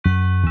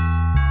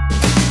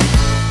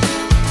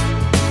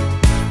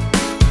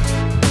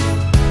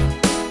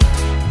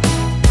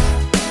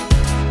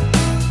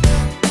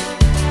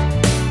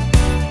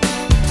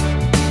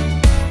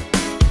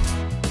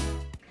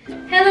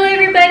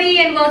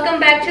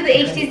welcome back to the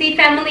HTC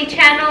family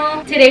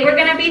channel. Today we're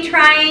gonna be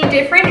trying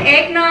different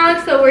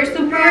eggnog, so we're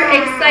super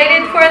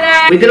excited for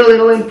that. We did a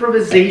little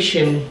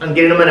improvisation on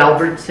getting them at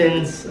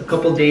Albertsons a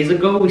couple days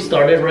ago. We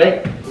started,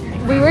 right?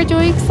 We were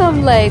doing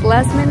some like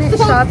last minute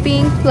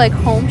shopping, like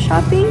home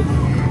shopping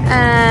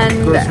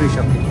and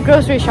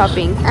grocery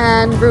shopping.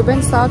 And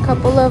Ruben saw a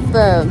couple of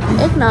the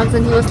eggnogs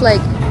and he was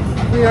like,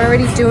 we're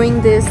already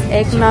doing this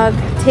eggnog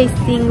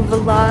tasting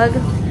vlog,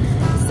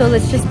 so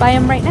let's just buy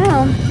them right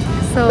now.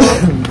 So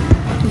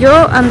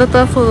yo ando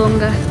toda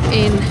fodonga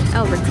in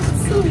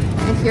Albertsons.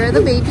 And here are the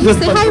babies.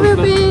 Say hi,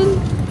 Ruben.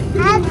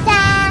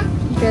 Hi.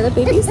 Here are the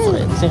babies.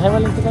 Say hi,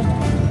 Valentina.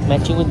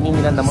 Matching with me,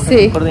 mira, andamos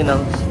aquí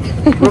coordinados.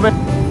 Ruben.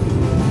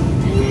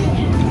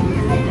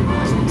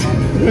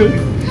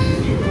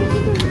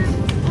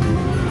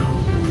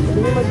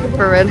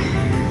 Red.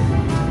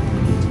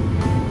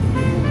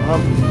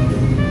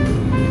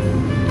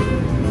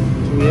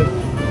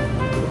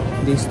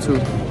 These two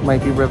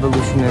might be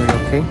revolutionary,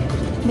 okay?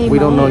 We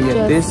don't know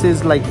yet. This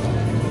is like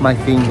my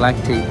thing,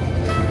 lactate.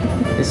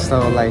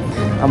 So like,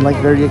 I'm like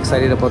very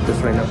excited about this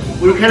right now.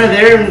 We were kind of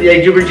there and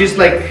like, you were just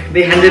like,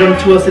 they handed them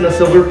to us in a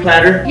silver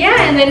platter.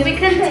 Yeah, and then we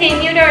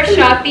continued our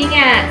shopping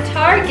at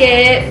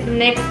Target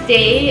next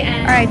day.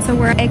 And alright, so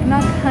we're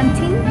eggnog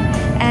hunting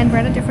and we're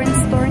at a different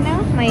store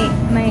now, my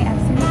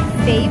absolute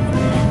fave.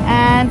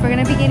 And we're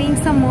gonna be getting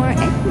some more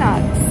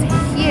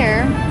eggnogs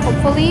here.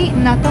 Hopefully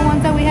not the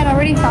ones that we had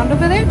already found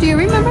over there. Do you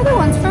remember the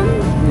ones from?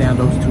 Yeah,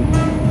 those two.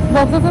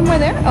 Both of them were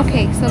there?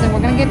 Okay, so then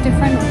we're gonna get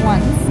different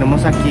ones.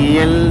 Tenemos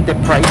aquí the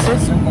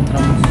prices.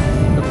 Encontramos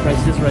the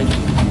prices right.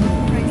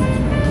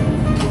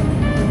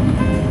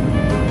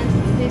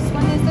 This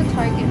one is the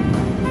Target.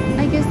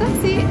 I guess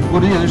that's it. Go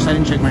to the other side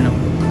and check right now.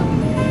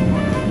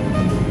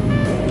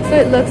 So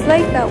it looks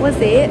like that was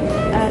it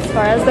as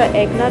far as the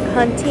eggnog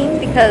hunting,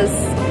 because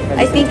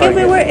I think if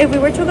we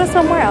were to go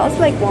somewhere else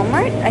like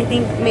Walmart, I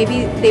think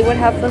maybe they would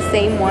have the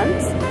same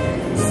ones.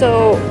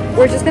 So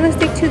we're just gonna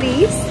stick to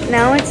these.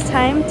 Now it's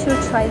time to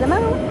try them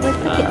out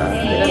with the kids.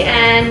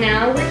 And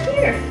now we're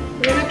here.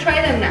 We're gonna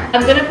try them now.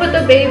 I'm gonna put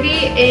the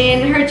baby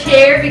in her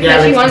chair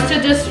because she wants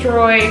to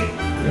destroy.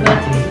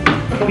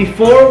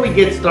 Before we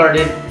get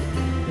started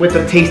with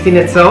the tasting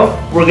itself,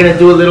 we're gonna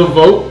do a little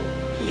vote.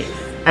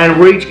 And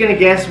we're each gonna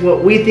guess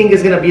what we think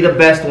is gonna be the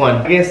best one.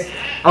 I guess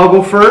I'll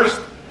go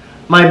first.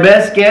 My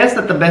best guess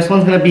that the best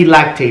one's gonna be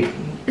lactate.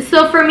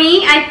 So for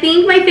me, I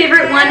think my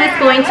favorite one is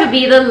going to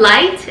be the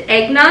light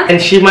eggnog.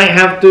 And she might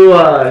have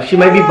to, she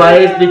might be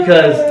biased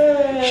because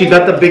she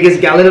got the biggest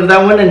gallon of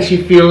that one and she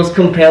feels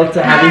compelled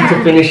to having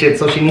to finish it.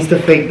 So she needs to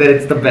fake that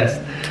it's the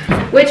best.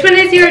 Which one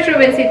is yours,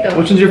 Rubencito?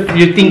 Which one's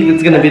you think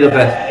it's gonna be the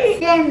best?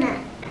 Santa.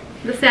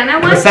 The Santa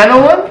one? The Santa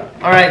one?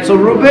 Alright, so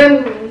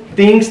Ruben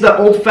thinks the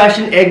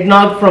old-fashioned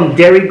eggnog from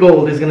Dairy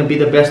Gold is gonna be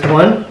the best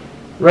one,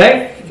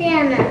 right?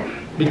 Santa.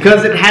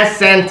 Because it has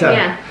Santa.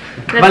 Yeah.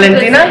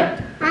 Valentina?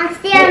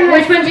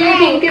 Which one do you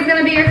think is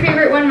gonna be your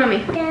favorite one,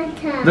 Mommy?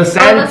 Santa. The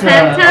Santa. Oh, the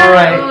Santa.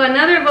 Alright. Oh,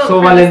 another vote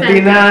so for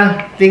Valentina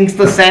Santa. thinks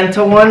the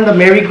Santa one, the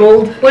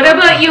marigold. What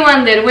about you,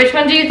 Ander? Which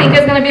one do you think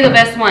is gonna be the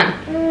best one?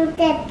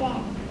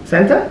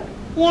 Santa?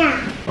 Yeah.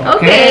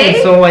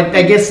 Okay. So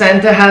I guess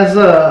Santa has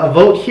a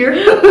vote here.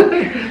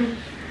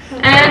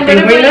 And what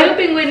about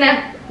you,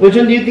 Penguina? Which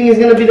one do you think is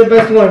gonna be the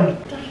best one?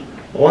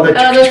 Oh, the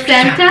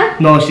Santa?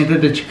 No, she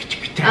did the she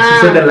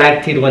said the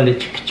lactate one.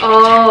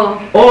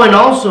 Oh. Oh, and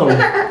also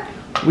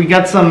we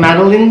got some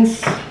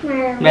Madeleines.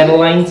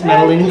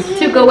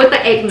 To go with the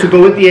eggnog. To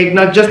go with the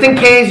eggnog, just in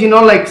case, you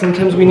know, like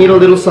sometimes we need a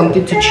little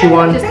something to chew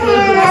on.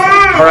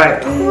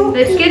 Alright.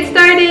 Let's get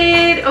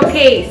started.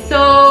 Okay,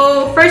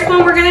 so first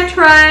one we're gonna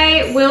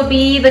try will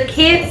be the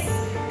kids.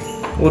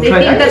 They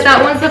think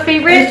that one's the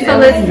favorite, so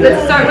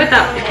let's start with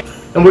that one.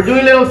 And we're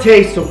doing little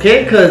tastes,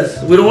 okay?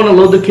 Because we don't want to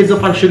load the kids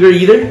up on sugar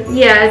either.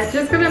 Yeah, it's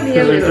just gonna be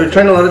a little. We're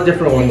trying a lot of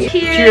different ones.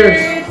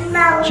 Cheers.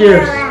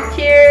 Cheers.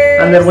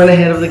 Cheers. And then went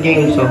ahead of the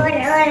game, so.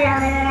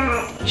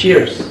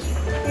 Cheers.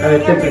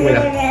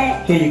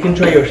 Here, you can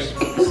try yours.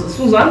 This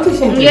was onto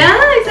something. Yeah,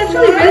 it's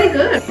actually really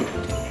good.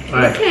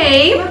 Alright.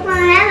 Okay. I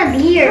have a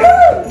beer.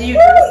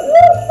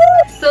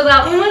 So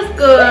that one was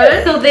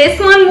good. So this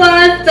one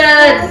was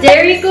the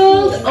Dairy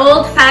Gold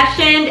Old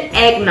Fashioned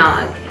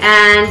Eggnog.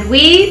 And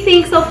we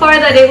think so far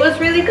that it was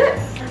really good.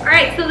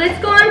 Alright, so let's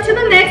go on to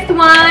the next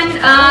one.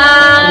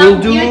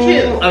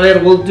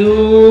 We'll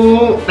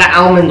do the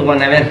almond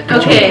one.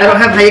 Okay. I don't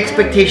have high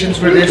expectations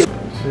for this.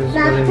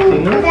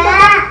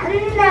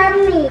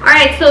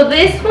 Alright, so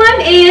this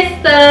one is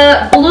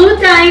the Blue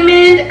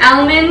Diamond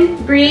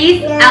Almond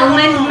Breeze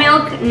Almond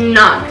Milk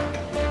Nog.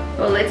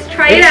 So let's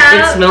try it out.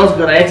 It smells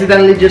good. I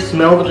accidentally just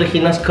smelled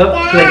Regina's cup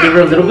because I gave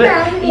her a little bit.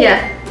 Yeah.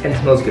 And it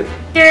smells good.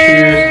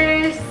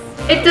 Cheers.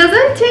 It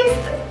doesn't taste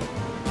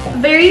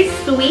very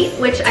sweet,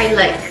 which I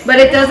like. But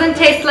it doesn't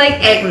taste like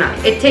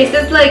eggnog. It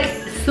tastes like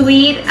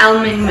sweet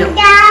almond milk.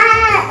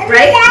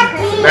 Right?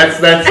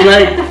 That's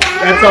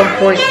on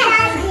point.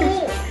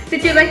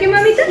 Did you like it,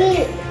 Mamita?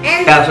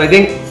 Yeah, so I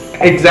think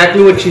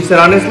exactly what she said,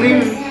 honestly.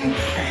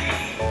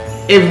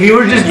 If you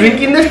were just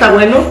drinking this, está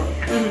bueno.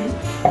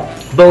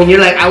 But when you're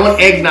like, I want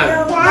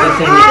eggnog,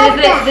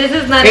 This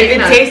is not it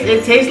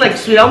eggnog. tastes like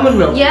sweet almond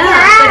milk. Yeah,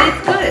 but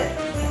it's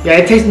good. Yeah,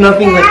 it tastes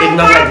nothing like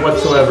eggnog like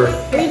whatsoever.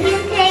 We can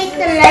take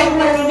the light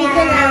one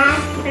because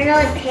I know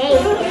it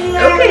tastes.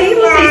 Okay,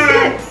 well, tastes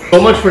good.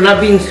 So much for not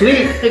being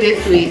sweet. It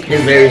is sweet.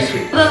 It's very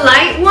sweet. The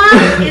light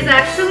one is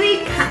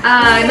actually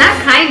not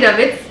kind of.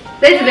 It's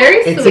very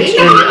It's sweet.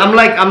 extremely. I'm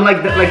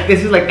like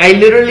this is like I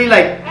literally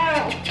like.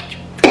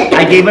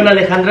 I gave an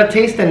Alejandra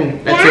taste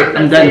and that's it.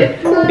 I'm done.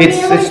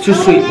 It's too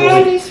sweet.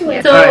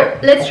 So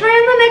let's try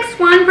on the next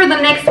one. For the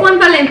next one,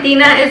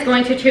 Valentina is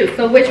going to choose.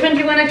 So which one do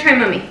you want to try,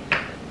 Mommy?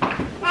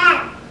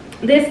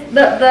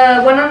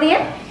 The one on the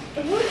end?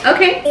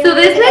 Okay, so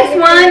this next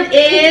one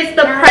is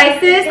the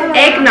Price's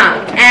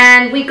eggnog,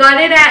 and we got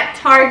it at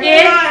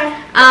Target,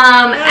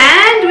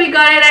 and we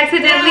got it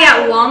accidentally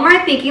at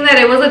Walmart, thinking that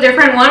it was a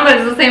different one, but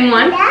it's the same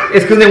one.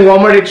 It's because in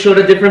Walmart it showed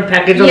a different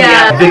package on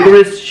the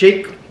vigorous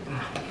shake.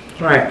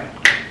 All right.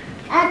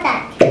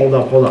 Hold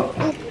up. All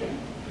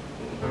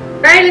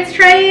right, let's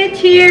try it.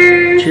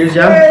 Cheers. Cheers,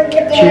 yeah.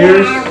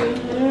 Cheers.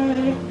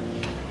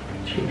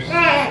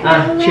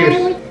 Cheers.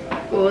 Cheers.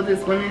 Oh,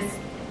 this one is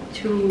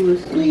too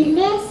sweet.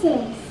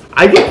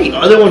 I think the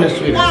other one is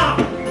sweeter.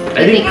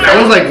 I think that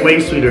one's like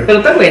way sweeter. Pero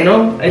está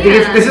bueno. I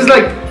think this is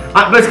like,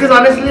 but it's because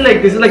honestly,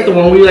 like this is like the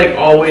one we like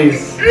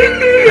always have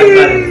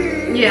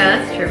gotten. Yeah,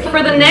 that's true.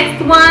 For the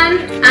next one,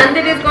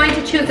 Ander is going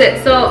to choose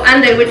it. So,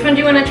 Ander, which one do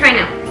you want to try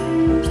now?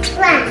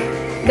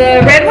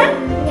 The red one?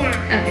 Yeah.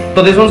 Okay.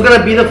 So this one's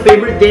gonna be the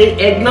favorite day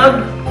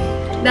eggnog.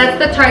 That's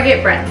the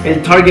Target brand.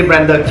 It's Target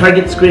brand. The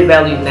Target's great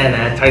value.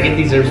 Nah. Target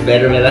deserves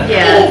better, ¿verdad?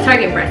 Yeah,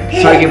 Target brand.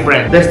 Target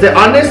brand.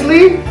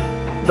 Honestly,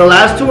 the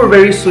last two were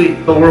very sweet,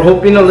 but we're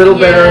hoping a little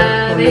better.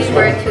 Yeah, they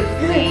were too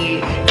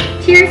sweet.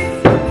 Cheers.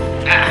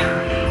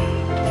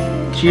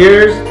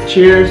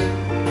 Cheers.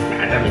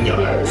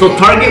 So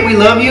Target, we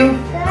love you,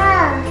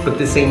 but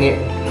this ain't it.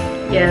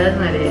 Yeah, that's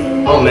not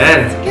it. Oh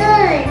man.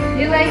 Good.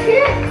 You like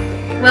it?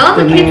 Well,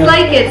 the kids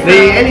like it. So.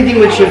 Anything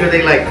with sugar,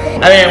 they like.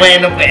 I mean,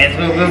 bueno, pues,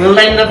 we'll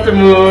lighten up the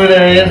mood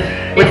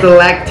with the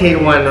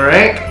lactate one,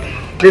 alright?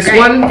 This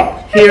one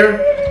here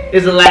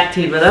is a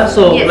lactate, ¿verdad?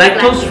 So yes,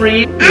 lactose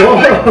free.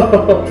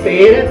 Whoa,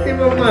 espérate,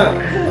 mamá.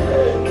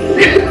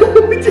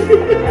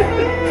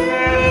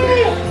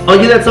 All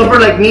you that suffer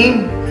like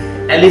me,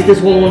 at least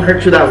this one won't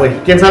hurt you that way.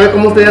 ¿Quién sabe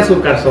cómo esté de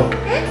azúcar? So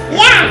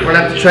Yeah. we're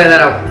gonna have to try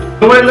that out.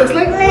 You know what it looks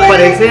like?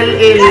 Parece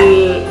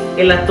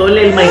el atole,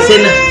 el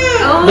maicena.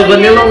 Oh, The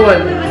vanilla yeah, one.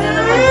 the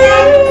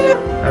vanilla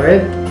one. A ver,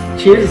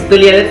 cheers. Esto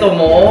ya le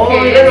tomó. Okay.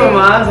 Mira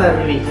nomás,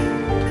 Arby.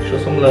 Show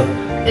some love.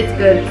 It's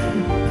good.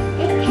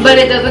 But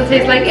it doesn't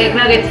taste like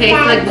eggnog, it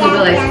tastes like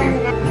bluebell ice cream.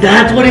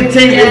 That's what it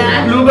tastes Yeah.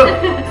 like. Bluebell.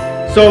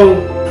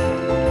 So,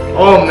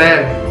 oh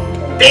man.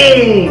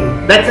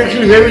 Dang. That's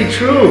actually very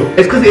true.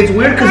 It's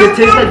weird because it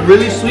tastes like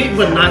really sweet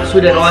but not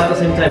sweet at all at the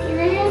same time. Can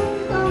I have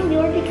some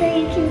yours because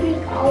you can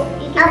drink all?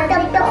 You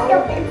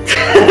can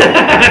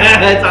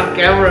It's on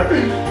camera.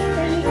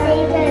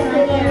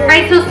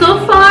 Alright,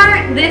 so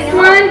far, this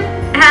one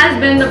has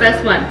been the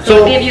best one. So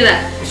I'll give you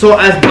that. So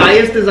as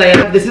biased as I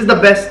am, this is the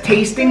best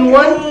tasting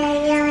one.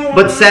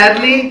 But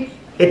sadly,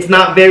 it's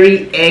not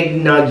very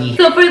eggnoggy.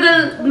 So for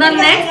the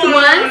next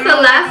ones, the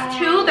last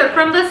two, they're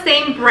from the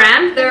same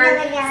brand.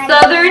 They're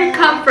Southern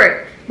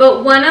Comfort.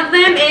 But one of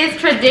them is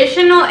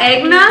traditional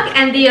eggnog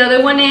and the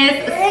other one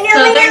is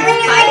Southern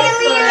Spice.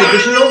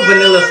 Traditional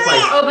vanilla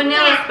spice. Oh,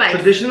 vanilla spice.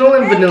 Traditional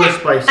and vanilla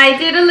spice. I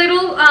did a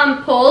little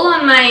poll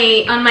on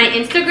my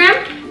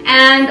Instagram,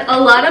 and a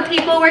lot of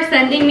people were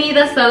sending me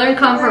the Southern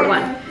Comfort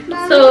one.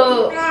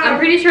 So I'm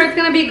pretty sure it's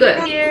gonna be good.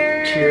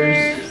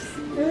 Cheers.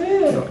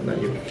 No,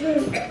 not you.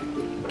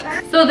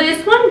 So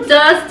this one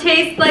does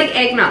taste like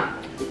eggnog,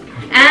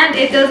 and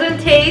it doesn't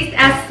taste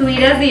as sweet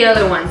as the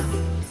other ones.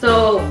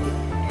 So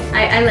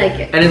I like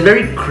it. And it's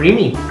very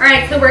creamy.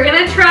 Alright, so we're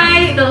gonna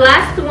try the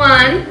last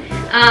one.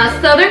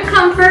 Southern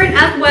Comfort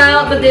as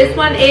well, but this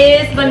one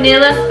is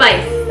vanilla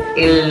spice.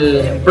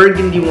 El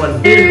burgundy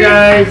one. Cheers,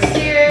 guys.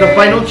 Cheers. The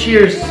final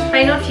cheers.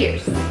 Final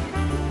cheers.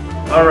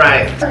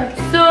 Alright.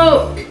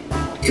 So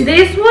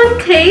this one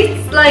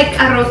tastes like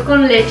arroz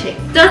con leche.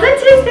 Doesn't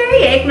taste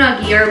very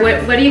eggnoggy, or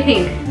what do you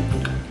think?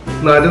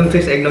 No, it doesn't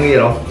taste eggnog at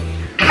all.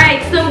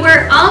 Alright, so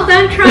we're all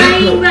done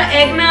trying the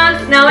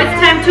eggnogs. Now it's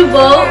time to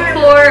vote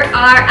for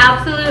our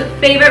absolute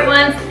favorite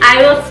ones.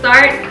 I will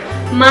start.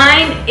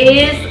 Mine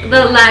is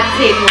the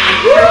lactate one,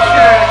 for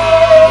sure.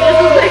 This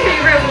is my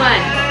favorite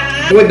one.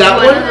 With that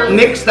one,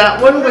 mix that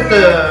one with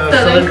the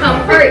Southern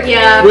Comfort,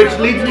 yeah. Which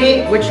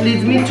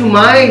leads me to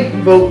my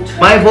vote.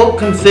 My vote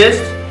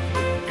consists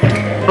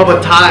of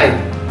a tie.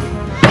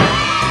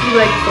 You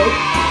like both?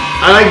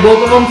 I like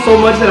both of them so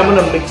much that I'm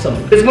gonna mix them.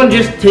 This one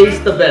just tastes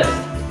the best,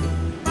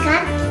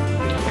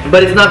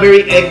 but it's not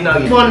very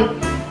eggnog. This one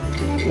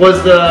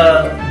was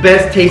the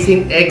best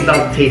tasting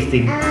eggnog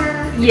tasting.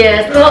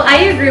 Yes, well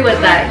I agree with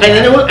that. And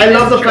then I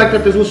love the fact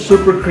that this was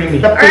super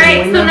creamy.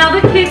 Alright, so now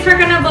the kids are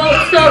gonna vote.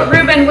 So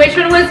Ruben, which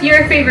one was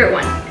your favorite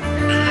one?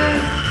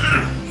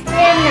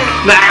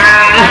 The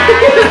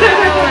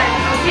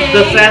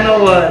Okay. Santa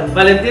one.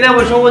 Valentina,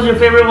 which one was your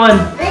favorite one?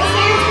 The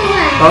Santa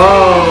one.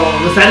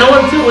 Oh, the Santa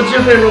one too. What's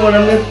your favorite one,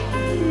 Amanda?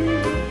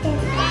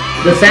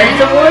 The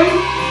Santa one?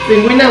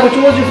 Penguina, which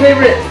one was your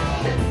favorite?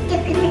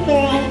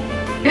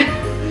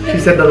 She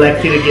said the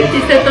lactate again.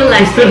 She said the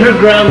lactate. She stood her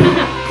ground.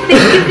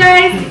 Thank you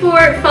guys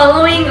for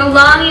following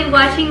along and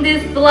watching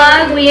this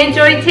vlog. We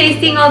enjoyed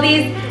tasting all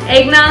these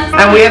eggnogs.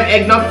 And we have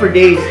eggnog for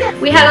days.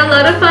 We had a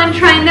lot of fun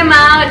trying them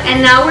out,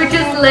 and now we're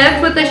just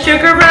left with the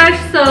sugar rush.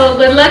 So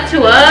good luck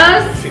to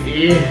us.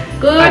 Sí.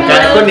 Good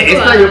Acá luck con to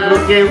esta us. yo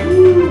creo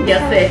que... Ya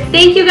sé.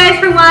 Thank you guys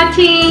for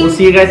watching. We'll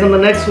see you guys on the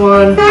next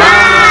one.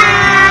 Bye.